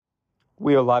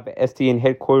We are live at SDN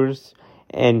headquarters,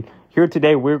 and here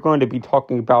today we're going to be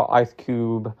talking about Ice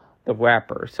Cube, the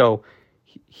rapper. So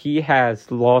he has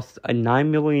lost a $9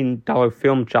 million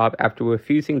film job after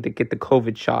refusing to get the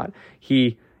COVID shot.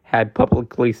 He had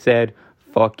publicly said,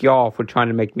 "Fuck y'all for trying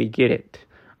to make me get it."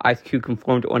 Ice Cube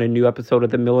confirmed on a new episode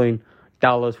of the $1 Million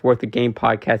Worth of Game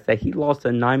podcast that he lost a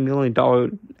 $9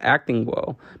 million acting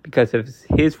role because of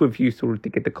his refusal to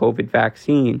get the COVID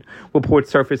vaccine. Reports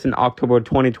surfaced in October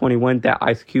 2021 that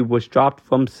Ice Cube was dropped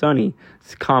from Sonny's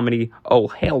comedy Oh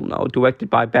Hell No, directed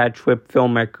by Bad Trip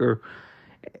filmmaker,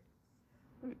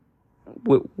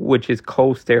 which is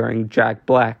co-starring Jack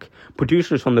Black.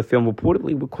 Producers from the film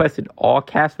reportedly requested all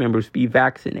cast members be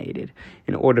vaccinated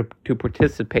in order to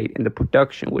participate in the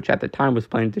production, which at the time was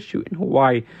planned to shoot in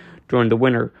Hawaii during the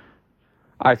winter.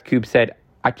 Ice Cube said,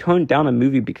 "I turned down a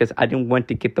movie because I didn't want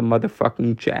to get the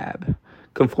motherfucking jab."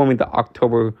 Confirming the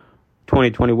October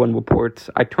 2021 reports,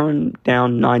 "I turned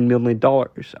down $9 million.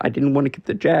 I didn't want to get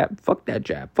the jab. Fuck that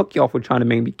jab. Fuck y'all for trying to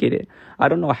make me get it. I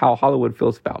don't know how Hollywood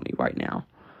feels about me right now."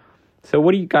 So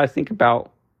what do you guys think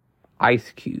about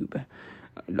Ice Cube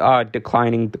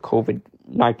declining the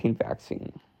COVID-19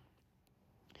 vaccine?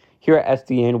 Here at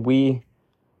SDN, we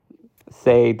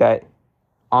say that,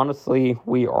 honestly,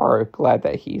 we are glad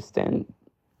that he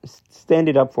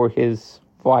standed up for his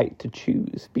right to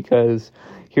choose, because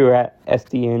here at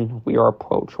SDN, we are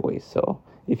pro-choice. So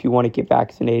if you want to get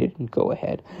vaccinated, go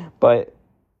ahead. But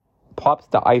props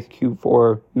to Ice Cube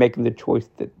for making the choice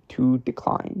to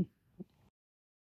decline.